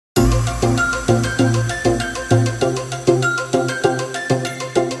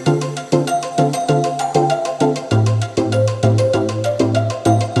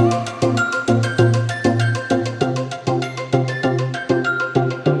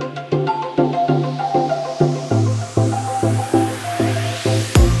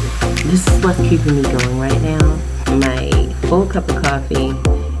is what's keeping me going right now. My full cup of coffee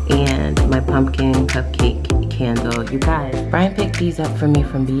and my pumpkin cupcake candle. You guys, Brian picked these up for me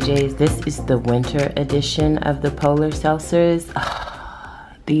from BJ's. This is the winter edition of the Polar Seltzers.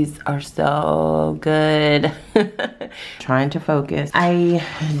 These are so good. Trying to focus. I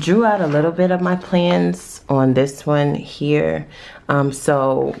drew out a little bit of my plans on this one here.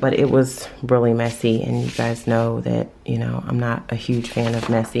 But it was really messy, and you guys know that, you know, I'm not a huge fan of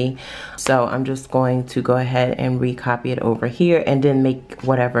messy. So I'm just going to go ahead and recopy it over here and then make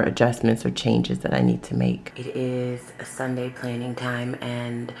whatever adjustments or changes that I need to make. It is a Sunday planning time,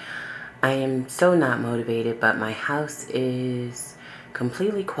 and I am so not motivated, but my house is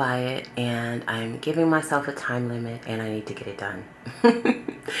completely quiet and I'm giving myself a time limit and I need to get it done.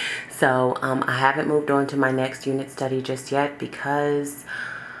 So I haven't moved on to my next unit study just yet because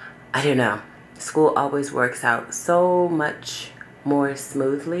I don't know, school always works out so much more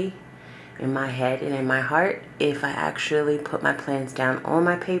smoothly in my head and in my heart if I actually put my plans down on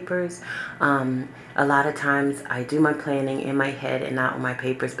my papers. A lot of times I do my planning in my head and not on my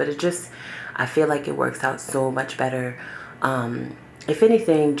papers, but I feel like it works out so much better. If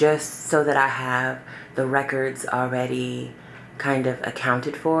anything, just so that I have the records already kind of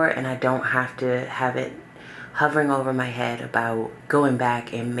accounted for and I don't have to have it hovering over my head about going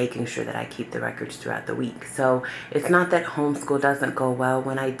back and making sure that I keep the records throughout the week. So it's not that homeschool doesn't go well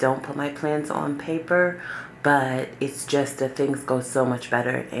when I don't put my plans on paper, but it's just that things go so much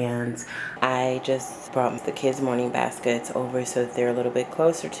better. And I just brought the kids' morning baskets over so that they're a little bit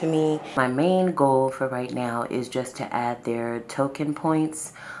closer to me. My main goal for right now is just to add their token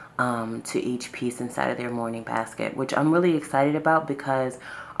points to each piece inside of their morning basket, which I'm really excited about because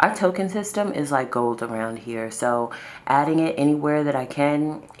our token system is like gold around here. So adding it anywhere that I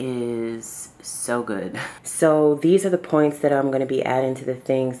can is so good. So these are the points that I'm going to be adding to the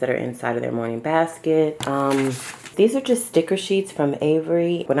things that are inside of their morning basket. These are just sticker sheets from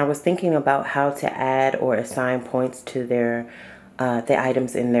Avery. When I was thinking about how to add or assign points to their the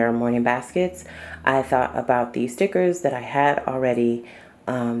items in their morning baskets, I thought about these stickers that I had already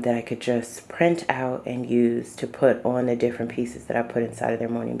that I could just print out and use to put on the different pieces that I put inside of their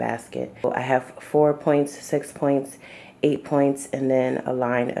morning basket. So I have 4 points, 6 points, 8 points, and then a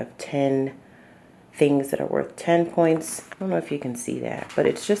line of 10 things that are worth 10 points. I don't know if you can see that, but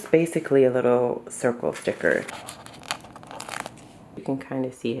it's just basically a little circle sticker. You can kind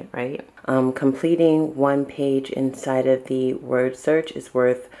of see it, right? Completing 1 page inside of the word search is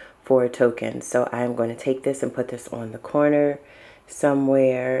worth 4 tokens. So I'm going to take this and put this on the corner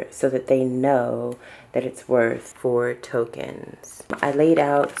somewhere so that they know that it's worth 4 tokens. I laid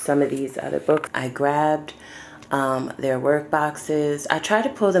out some of these other books. I grabbed their work boxes. I try to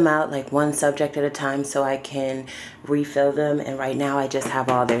pull them out like one subject at a time so I can refill them, and right now I just have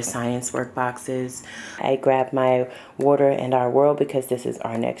all their science work boxes. I grabbed my Water and Our World because this is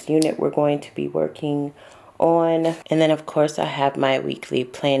our next unit we're going to be working on. And then of course I have my weekly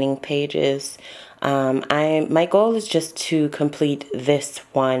planning pages. My goal is just to complete this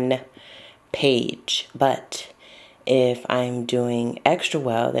 1 page, but if I'm doing extra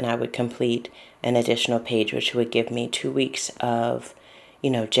well, then I would complete an additional page, which would give me 2 weeks of,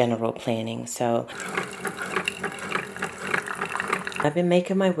 you know, general planning. So I've been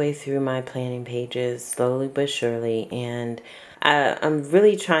making my way through my planning pages slowly but surely, and I'm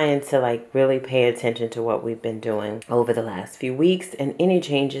really trying to really pay attention to what we've been doing over the last few weeks and any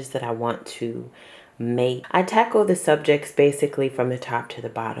changes that I want to make. I tackle the subjects basically from the top to the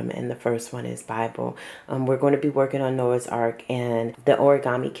bottom, and the first one is Bible. We're going to be working on Noah's Ark and the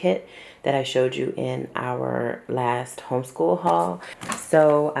origami kit that I showed you in our last homeschool haul.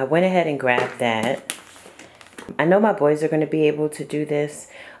 So I went ahead and grabbed that. I know my boys are going to be able to do this,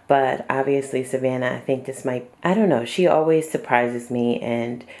 but obviously Savannah, I think this might, I don't know, she always surprises me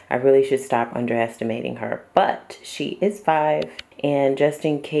and I really should stop underestimating her. But she is 5, and just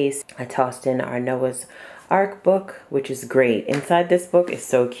in case, I tossed in our Noah's Ark book, which is great. Inside this book is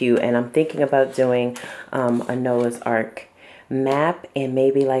so cute, and I'm thinking about doing a Noah's Ark map and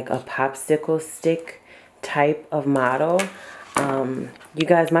maybe like a popsicle stick type of model. You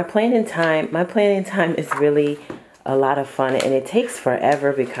guys, my planning time is really a lot of fun, and it takes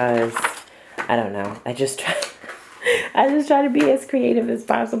forever because I don't know, I just try to be as creative as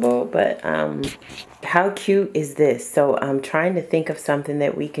possible. But how cute is this? So I'm trying to think of something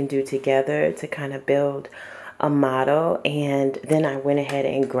that we can do together to kind of build a model, and then I went ahead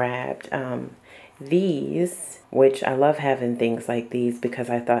and grabbed these, which I love having things like these because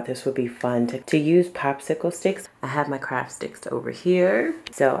I thought this would be fun to use popsicle sticks. I have my craft sticks over here,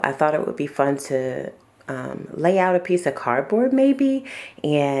 so I thought it would be fun to lay out a piece of cardboard maybe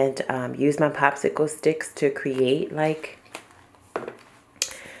and use my popsicle sticks to create like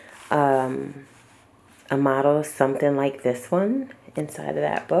a model, something like this one inside of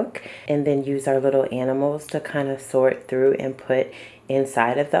that book, and then use our little animals to kind of sort through and put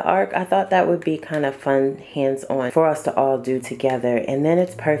inside of the arc. I thought that would be kind of fun, hands-on for us to all do together. And then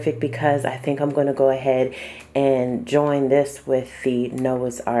it's perfect because I think I'm going to go ahead and join this with the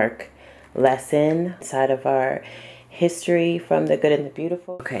Noah's Ark lesson inside of our history from the good and the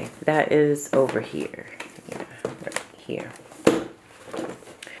beautiful. Okay, that is over here. Yeah, right here.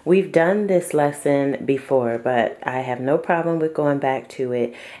 We've done this lesson before, but I have no problem with going back to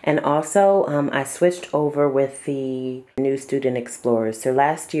it. And also, I switched over with the new Student Explorers. So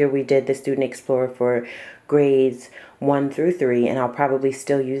last year we did the Student Explorer for grades 1 through 3, and I'll probably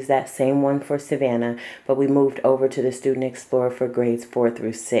still use that same one for Savannah, but we moved over to the Student Explorer for grades 4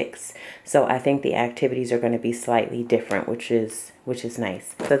 through 6. So I think the activities are going to be slightly different, which is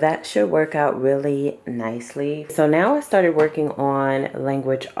nice. So that should work out really nicely. So now I started working on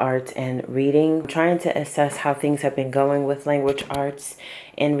language arts and reading. I'm trying to assess how things have been going with language arts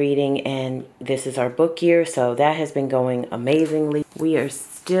and reading, and this is our book year, so that has been going amazingly. We are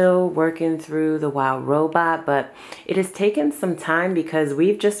still working through the Wild Robot, but it has taken some time because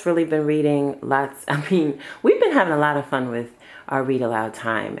we've just really been reading lots. I mean, we've been having a lot of fun with our read aloud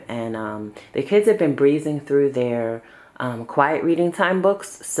time, and the kids have been breezing through their quiet reading time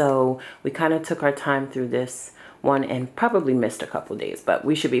books, so we kind of took our time through this one and probably missed a couple days, but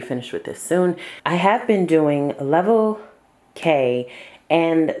we should be finished with this soon. I have been doing level K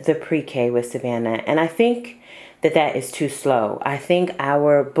and the pre-K with Savannah, and I think that that is too slow. I think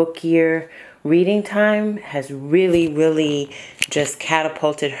our book year reading time has really just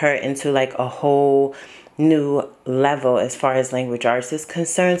catapulted her into like a whole new level as far as language arts is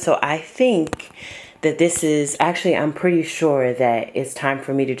concerned. So I think that this is actually, I'm pretty sure that it's time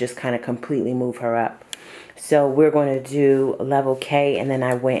for me to just kind of completely move her up. So we're going to do level K, and then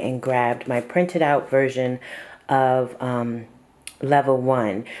I went and grabbed my printed out version of level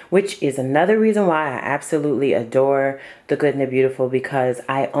 1, which is another reason why I absolutely adore The Good and the Beautiful, because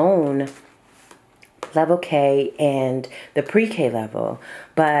I own level K and the pre-K level,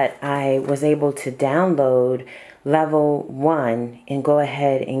 but I was able to download level 1 and go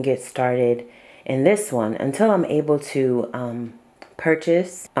ahead and get started in this one until I'm able to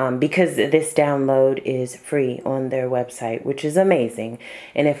purchase, because this download is free on their website, which is amazing.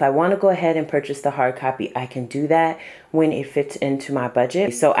 And if I want to go ahead and purchase the hard copy, I can do that when it fits into my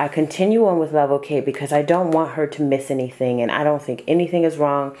budget. So I continue on with level K because I don't want her to miss anything, and I don't think anything is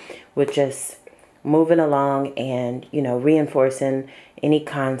wrong with just moving along and, you know, reinforcing any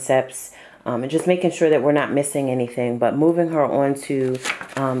concepts, and just making sure that we're not missing anything. But moving her on to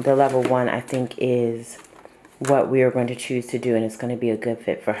the level 1, I think, is what we are going to choose to do, and it's going to be a good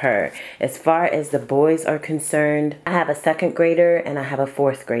fit for her. As far as the boys are concerned, I have a 2nd grader and I have a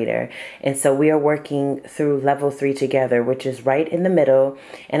 4th grader, and so we are working through level 3 together, which is right in the middle,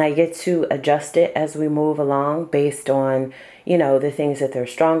 and I get to adjust it as we move along based on, you know, the things that they're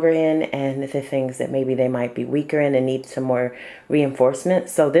stronger in and the things that maybe they might be weaker in and need some more reinforcement.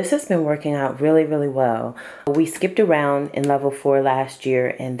 So this has been working out really well. We skipped around in level 4 last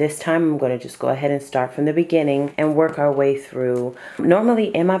year, and this time I'm going to just go ahead and start from the beginning and work our way through. Normally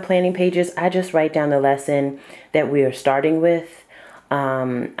in my planning pages, I just write down the lesson that we are starting with.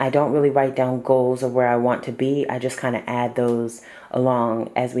 I don't really write down goals of where I want to be. I just kind of add those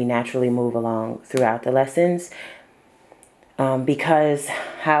along as we naturally move along throughout the lessons. Because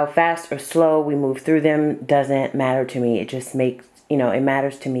how fast or slow we move through them doesn't matter to me. It just makes, you know, it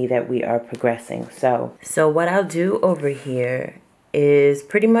matters to me that we are progressing. So what I'll do over here is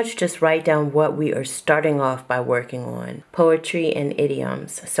pretty much just write down what we are starting off by working on. Poetry and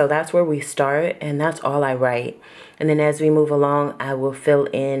idioms. So that's where we start, and that's all I write. And then as we move along, I will fill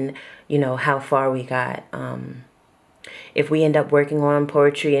in, you know, how far we got. If we end up working on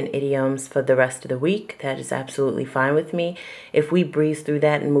poetry and idioms for the rest of the week, that is absolutely fine with me. If we breeze through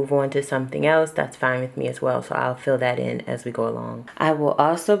that and move on to something else, that's fine with me as well. So I'll fill that in as we go along. I will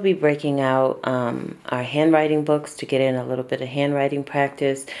also be breaking out our handwriting books to get in a little bit of handwriting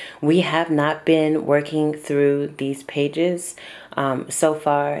practice. We have not been working through these pages so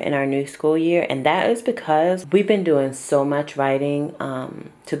far in our new school year, and that is because we've been doing so much writing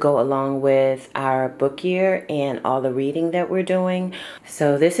to go along with our book year and all the reading that we're doing.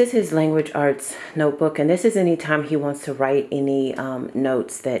 So this is his language arts notebook, and this is anytime he wants to write any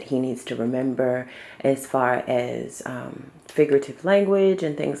notes that he needs to remember as far as figurative language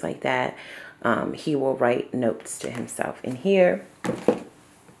and things like that. He will write notes to himself in here.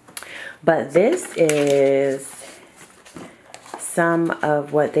 But this is some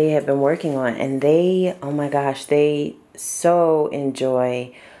of what they have been working on, and they, oh my gosh, they so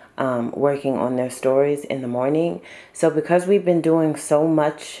enjoy working on their stories in the morning. So because we've been doing so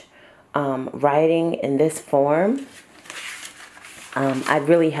much writing in this form, I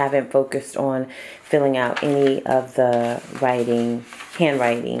really haven't focused on filling out any of the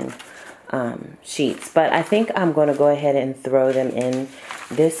handwriting sheets. But I think I'm going to go ahead and throw them in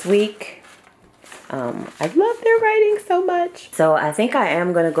this week. I love their writing so much. So I think I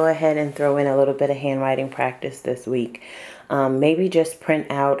am going to go ahead and throw in a little bit of handwriting practice this week. Maybe just print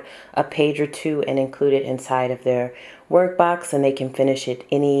out a page or two and include it inside of their workbox, and they can finish it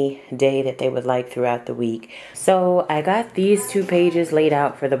any day that they would like throughout the week. So I got these 2 pages laid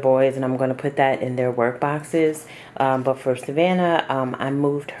out for the boys, and I'm going to put that in their work boxes. But for Savannah, I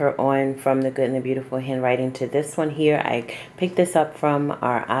moved her on from the Good and the Beautiful handwriting to this one here. I picked this up from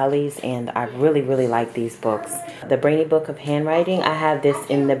our Ollie's, and I really like these books. The Brainy Book of Handwriting, I have this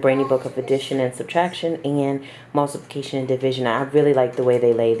in the Brainy Book of Addition and Subtraction and Multiplication and Division. I really like the way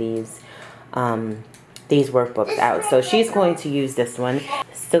they lay these workbooks out. So she's going to use this one.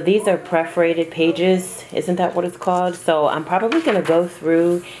 So these are perforated pages, isn't that what it's called? So I'm probably going to go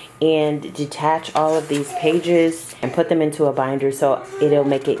through and detach all of these pages and put them into a binder, so it'll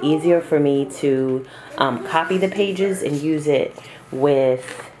make it easier for me to copy the pages and use it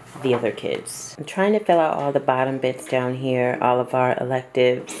with the other kids. I'm trying to fill out all the bottom bits down here, all of our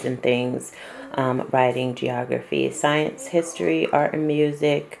electives and things, writing, geography, science, history, art and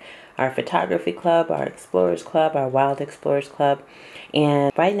music, our photography club, our explorers club, our wild explorers club.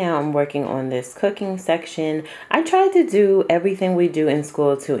 And right now I'm working on this cooking section. I try to do everything we do in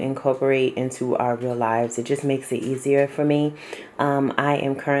school to incorporate into our real lives. It just makes it easier for me. I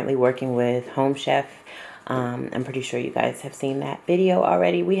am currently working with Home Chef. I'm pretty sure you guys have seen that video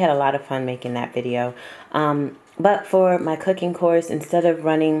already. We had a lot of fun making that video. But for my cooking course, instead of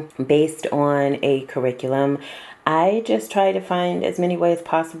running based on a curriculum, I just try to find as many ways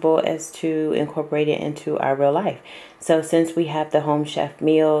possible as to incorporate it into our real life. So since we have the Home Chef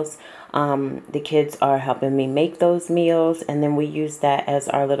meals, the kids are helping me make those meals, and then we use that as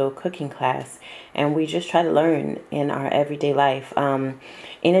our little cooking class, and we just try to learn in our everyday life.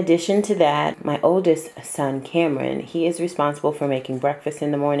 In addition to that, my oldest son, Cameron, he is responsible for making breakfast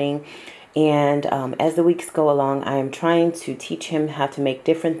in the morning. And as the weeks go along, I am trying to teach him how to make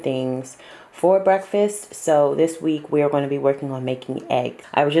different things for breakfast. So this week we are going to be working on making eggs.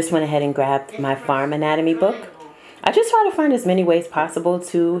 I just went ahead and grabbed my farm anatomy book. I just try to find as many ways possible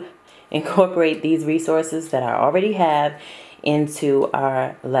to incorporate these resources that I already have into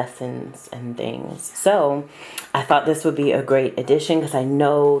our lessons and things. So I thought this would be a great addition because I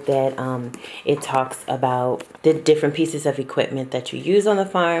know that it talks about the different pieces of equipment that you use on the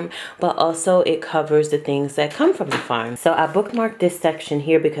farm, but also it covers the things that come from the farm. So I bookmarked this section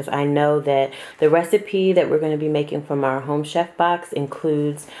here because I know that the recipe that we're going to be making from our Home Chef box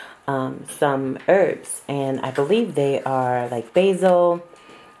includes some herbs, and I believe they are like basil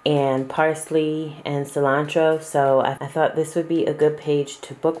and parsley and cilantro. So I thought this would be a good page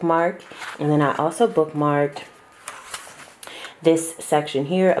to bookmark. And then I also bookmarked this section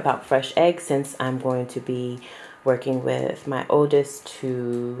here about fresh eggs, since I'm going to be working with my oldest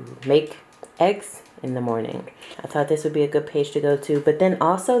to make eggs in the morning. I thought this would be a good page to go to. But then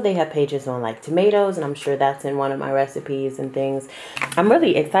also they have pages on like tomatoes, and I'm sure that's in one of my recipes and things. I'm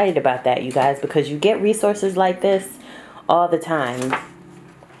really excited about that, you guys, because you get resources like this all the time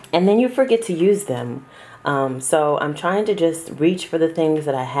and then you forget to use them. So I'm trying to just reach for the things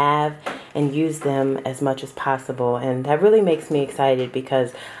that I have and use them as much as possible. And that really makes me excited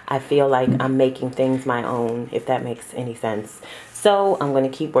because I feel like I'm making things my own, if that makes any sense. So I'm going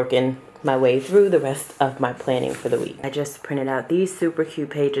to keep working my way through the rest of my planning for the week. I just printed out these super cute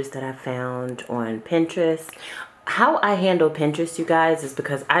pages that I found on Pinterest. How I handle Pinterest, you guys, is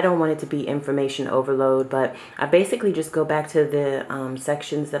because I don't want it to be information overload, but I basically just go back to the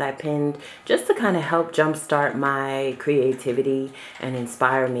sections that I pinned just to kind of help jumpstart my creativity and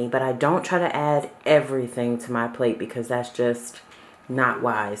inspire me. But I don't try to add everything to my plate because that's just not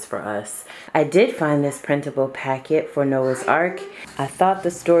wise for us. I did find this printable packet for Noah's Ark. I thought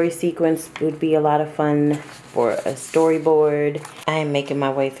the story sequence would be a lot of fun for a storyboard. I am making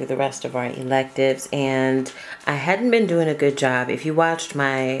my way through the rest of our electives, and I hadn't been doing a good job. If you watched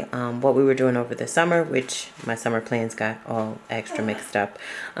my what we were doing over the summer, which my summer plans got all extra mixed up,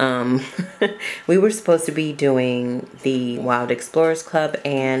 we were supposed to be doing the Wild Explorers Club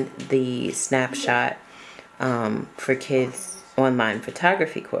and the snapshot for kids online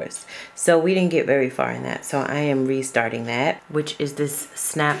photography course. So we didn't get very far in that. So I am restarting that, which is this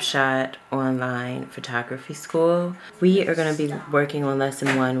snapshot online photography school. We are going to be working on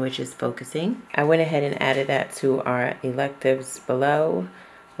lesson 1, which is focusing. I went ahead and added that to our electives below.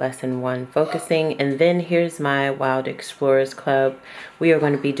 Lesson 1, focusing. And then here's my Wild Explorers Club. We are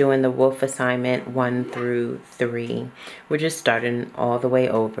going to be doing the wolf assignment 1 through 3. We're just starting all the way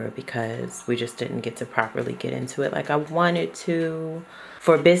over because we just didn't get to properly get into it like I wanted to.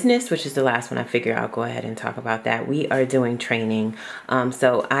 For business, which is the last one, I figure I'll go ahead and talk about that. We are doing training.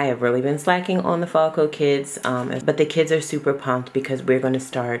 So I have really been slacking on the FALCO kids, but the kids are super pumped because we're going to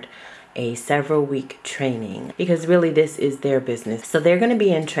start a several-week training because really this is their business. So they're going to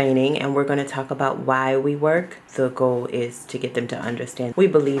be in training and we're going to talk about why we work. The goal is to get them to understand we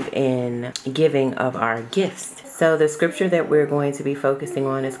believe in giving of our gifts. So the scripture that we're going to be focusing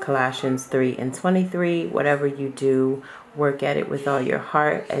on is Colossians 3:23. Whatever you do, work at it with all your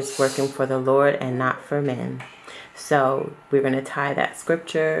heart as working for the Lord and not for men. So we're going to tie that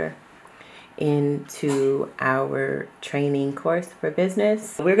scripture into our training course for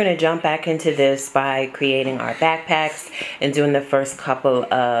business. We're going to jump back into this by creating our backpacks and doing the first couple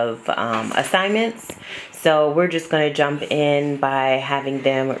of assignments. So we're just going to jump in by having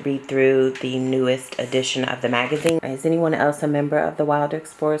them read through the newest edition of the magazine. Is anyone else a member of the Wild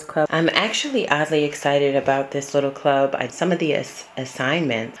Explorers Club? I'm actually oddly excited about this little club. Some of the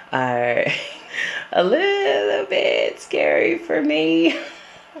assignments are a little bit scary for me.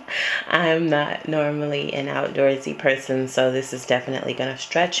 I'm not normally an outdoorsy person, so this is definitely going to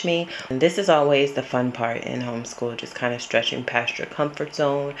stretch me. And this is always the fun part in homeschool, just kind of stretching past your comfort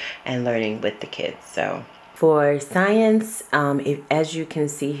zone and learning with the kids. So for science, as you can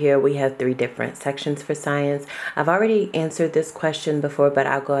see here, we have 3 different sections for science. I've already answered this question before, but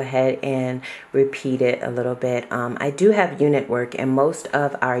I'll go ahead and repeat it a little bit. I do have unit work, and most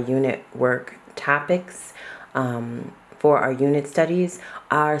of our unit work topics for our unit studies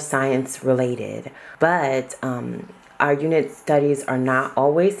are science related, but our unit studies are not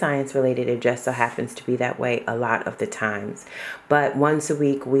always science related. It just so happens to be that way a lot of the times. But once a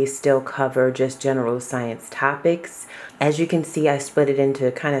week, we still cover just general science topics. As you can see, I split it into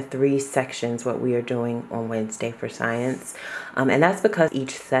kind of 3 sections, what we are doing on Wednesday for science. And that's because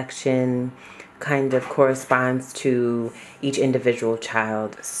each section kind of corresponds to each individual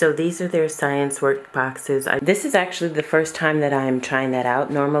child. So these are their science work boxes. This is actually the first time that I'm trying that out.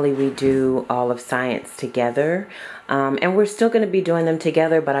 Normally we do all of science together, and we're still going to be doing them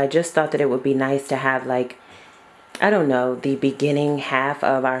together, but I just thought that it would be nice to have, like, I don't know, the beginning half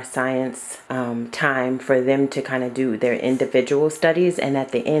of our science time for them to kind of do their individual studies, and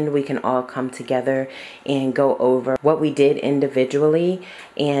at the end we can all come together and go over what we did individually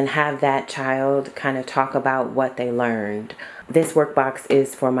and have that child kind of talk about what they learned. This workbox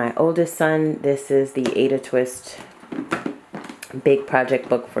is for my oldest son. This is the Ada Twist Big Project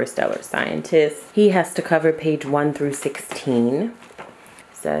Book for Stellar Scientists. He has to cover page 1 through 16.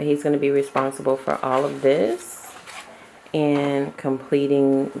 So he's going to be responsible for all of this and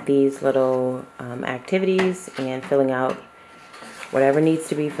completing these little activities and filling out whatever needs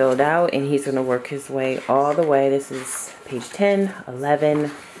to be filled out. And he's going to work his way all the way. This is page 10,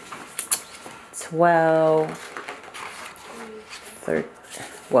 11, 12, 13.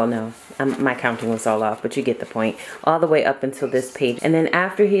 Well, no, my counting was all off, but you get the point. All the way up until this page. And then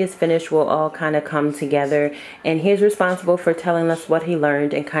after he is finished, we'll all kind of come together. And he's responsible for telling us what he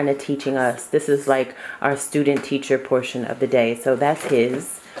learned and kind of teaching us. This is like our student teacher portion of the day. So that's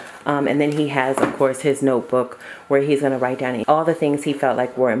his. And then he has, of course, his notebook where he's going to write down all the things he felt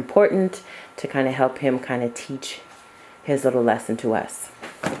like were important to kind of help him kind of teach his little lesson to us.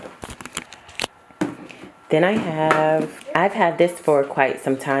 Then I've had this for quite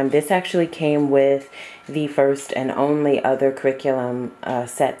some time. This actually came with the first and only other curriculum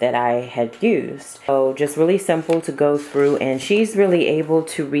set that I had used. So just really simple to go through, and she's really able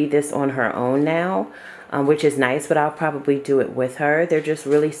to read this on her own now, which is nice, but I'll probably do it with her. They're just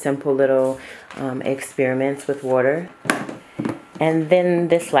really simple little experiments with water. And then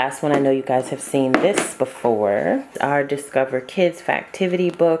this last one, I know you guys have seen this before. Our Discover Kids Factivity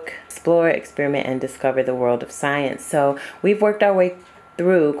book, Explore, Experiment, and Discover the World of Science. So we've worked our way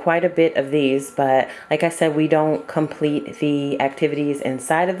through quite a bit of these, but like I said, we don't complete the activities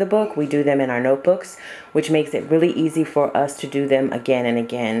inside of the book. We do them in our notebooks, which makes it really easy for us to do them again and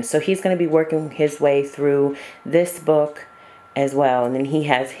again. So he's going to be working his way through this book as well. And then he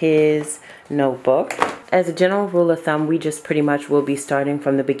has his notebook. As a general rule of thumb, we just pretty much will be starting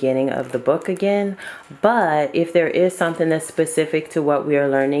from the beginning of the book again. But if there is something that's specific to what we are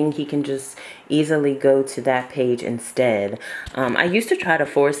learning, he can just easily go to that page instead. I used to try to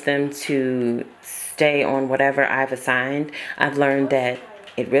force them to stay on whatever I've assigned. I've learned that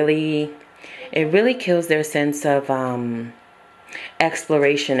it really kills their sense of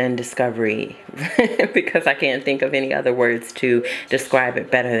exploration and discovery because I can't think of any other words to describe it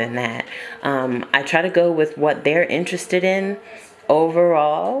better than that. I try to go with what they're interested in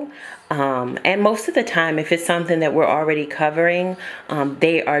overall, and most of the time, if it's something that we're already covering,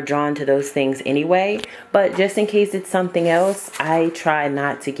 they are drawn to those things anyway. But just in case it's something else, I try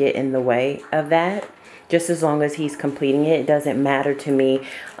not to get in the way of that. Just as long as he's completing it, it doesn't matter to me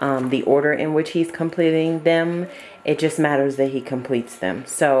the order in which he's completing them. It just matters that he completes them.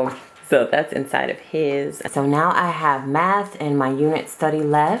 So that's inside of his. So now I have math and my unit study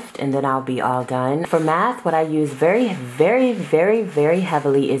left, and then I'll be all done. For math, what I use very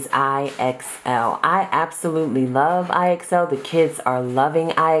heavily is IXL. I absolutely love IXL. The kids are loving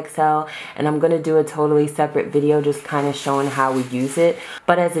IXL, and I'm going to do a totally separate video just kind of showing how we use it.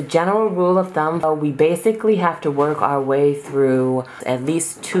 But as a general rule of thumb, we basically have to work our way through at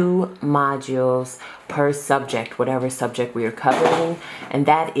least 2 modules per subject, whatever subject we are covering, and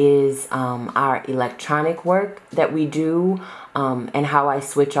that is our electronic work that we do, and how I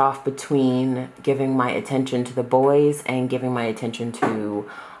switch off between giving my attention to the boys and giving my attention to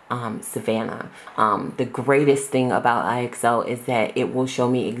Savannah. The greatest thing about IXL is that it will show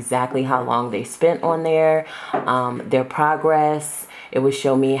me exactly how long they spent on their progress. It will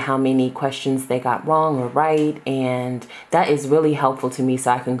show me how many questions they got wrong or right, and that is really helpful to me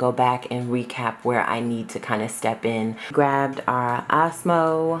so I can go back and recap where I need to kind of step in. Grabbed our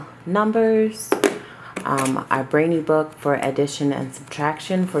Osmo numbers, our Brainy book for addition and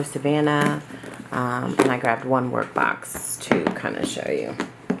subtraction for Savannah, and I grabbed one workbox to kind of show you.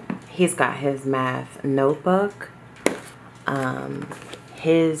 He's got his math notebook,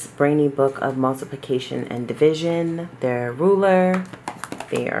 his Brainy book of multiplication and division, their ruler.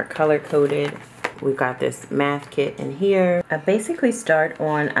 They are color coded. We've got this math kit in here. I basically start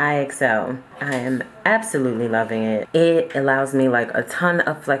on IXL. I am absolutely loving it. It allows me like a ton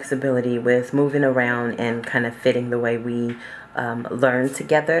of flexibility with moving around and kind of fitting the way we learn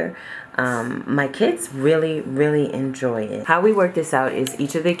together. My kids really enjoy it. How we work this out is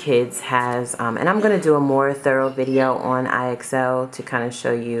each of the kids has, and I'm going to do a more thorough video on IXL to kind of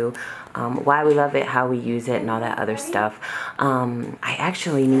show you why we love it, how we use it, and all that other stuff. I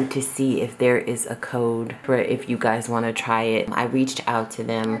actually need to see if there is a code for if you guys want to try it. I reached out to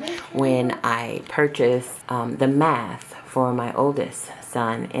them when I purchased the math for my oldest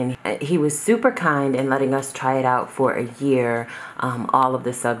son, and he was super kind in letting us try it out for a year, all of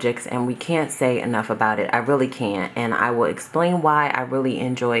the subjects, and we can't say enough about it. I really can't, and I will explain why I really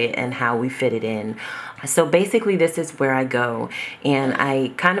enjoy it and how we fit it in. So basically this is where I go and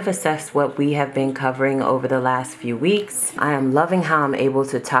I kind of assess what we have been covering over the last few weeks. I am loving how I'm able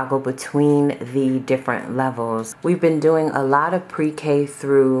to toggle between the different levels. We've been doing a lot of pre-K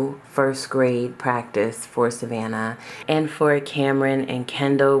through first grade practice for Savannah, and for Cameron and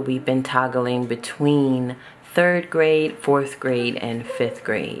Kendall we've been toggling between 3rd grade, 4th grade, and 5th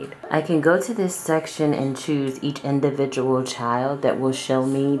grade. I can go to this section and choose each individual child that will show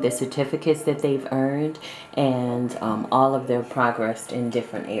me the certificates that they've earned and all of their progress in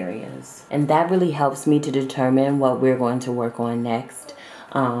different areas. And that really helps me to determine what we're going to work on next.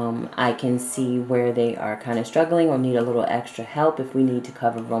 I can see where they are kind of struggling or need a little extra help if we need to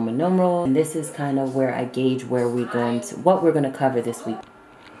cover Roman numeral. And this is kind of where I gauge where what we're going to cover this week.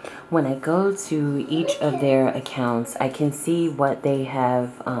 When I go to each of their accounts, I can see what they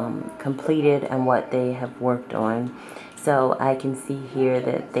have completed and what they have worked on. So I can see here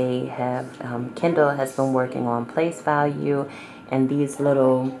that they have, Kendall has been working on place value, and these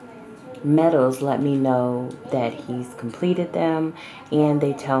little medals let me know that he's completed them, and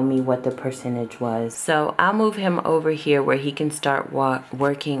they tell me what the percentage was. So I'll move him over here where he can start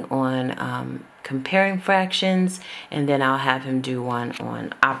working on comparing fractions, and then I'll have him do one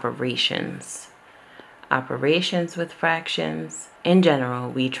on operations with fractions. In general,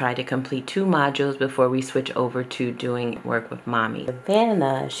 we try to complete 2 modules before we switch over to doing work with mommy.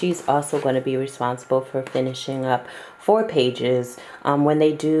 Savannah, she's also going to be responsible for finishing up 4 pages. When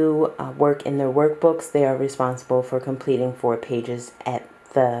they do work in their workbooks, they are responsible for completing 4 pages at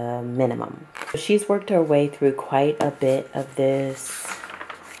the minimum. She's worked her way through quite a bit of this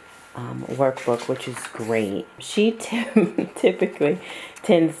workbook, which is great. She typically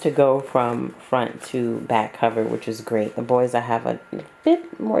tends to go from front to back cover, which is great. The boys, I have a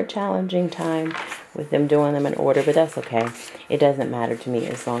bit more challenging time with them doing them in order, but that's okay. It doesn't matter to me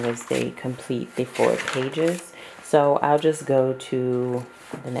as long as they complete the 4 pages. So I'll just go to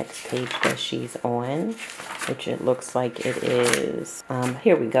the next page that she's on, which it looks like it is.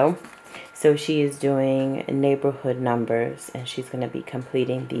 Here we go. So she is doing neighborhood numbers, and she's going to be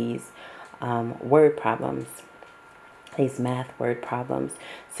completing these word problems, these math word problems.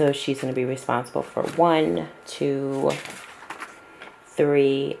 So she's going to be responsible for 1, 2,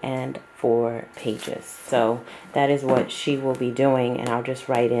 3, and 4 pages. So that is what she will be doing, and I'll just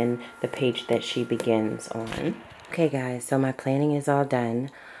write in the page that she begins on. Okay guys, so my planning is all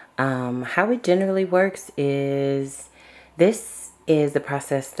done. How it generally works is, this is the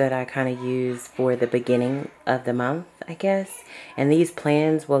process that I kind of use for the beginning of the month, I guess. And these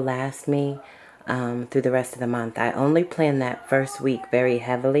plans will last me through the rest of the month. I only plan that first week very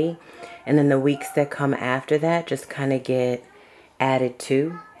heavily, and then the weeks that come after that just kind of get added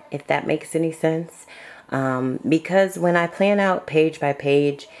to, if that makes any sense. Because when I plan out page by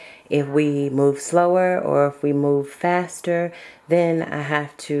page, if we move slower or if we move faster, then I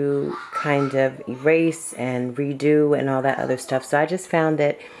have to kind of erase and redo and all that other stuff. So I just found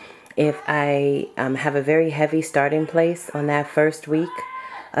that if I have a very heavy starting place on that first week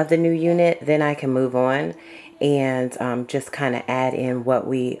of the new unit, then I can move on and just kind of add in what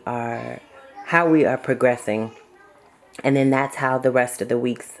we are, how we are progressing. And then that's how the rest of the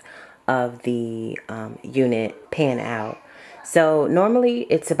weeks of the unit pan out. So normally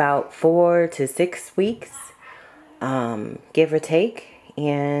it's about 4 to 6 weeks, give or take.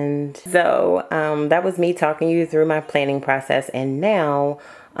 And so that was me talking you through my planning process. And now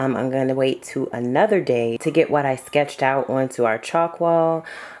I'm going to wait to another day to get what I sketched out onto our chalk wall,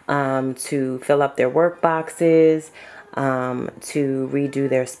 to fill up their work boxes, to redo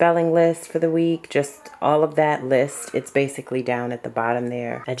their spelling list for the week, just all of that list. It's basically down at the bottom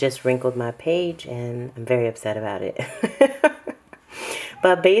there. I just wrinkled my page and I'm very upset about it.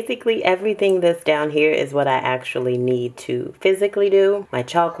 But basically everything that's down here is what I actually need to physically do. My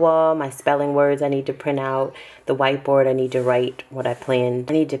chalk wall, my spelling words I need to print out, the whiteboard I need to write what I planned.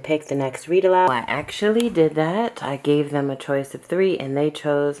 I need to pick the next read aloud. I actually did that. I gave them a choice of 3 and they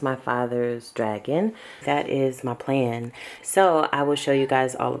chose My Father's Dragon. That is my plan. So I will show you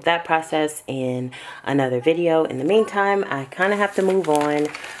guys all of that process in another video. In the meantime, I kind of have to move on.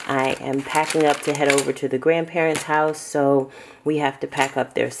 I am packing up to head over to the grandparents' house, so we have to pack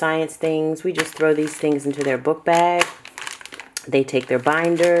up their science things. We just throw these things into their book bag. They take their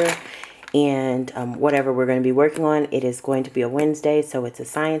binder and whatever we're going to be working on. It is going to be a Wednesday, so it's a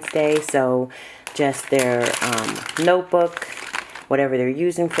science day. So just their notebook, whatever they're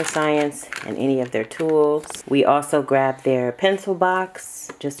using for science, and any of their tools. We also grab their pencil box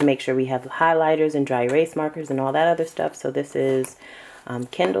just to make sure we have highlighters and dry erase markers and all that other stuff. So this is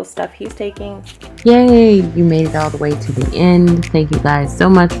Kendall stuff he's taking. Yay, you made it all the way to the end. Thank you guys so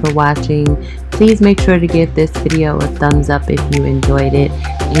much for watching. Please make sure to give this video a thumbs up if you enjoyed it,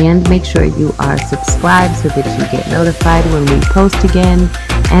 and make sure you are subscribed so that you get notified when we post again,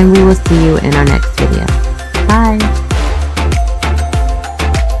 and we will see you in our next video. Bye.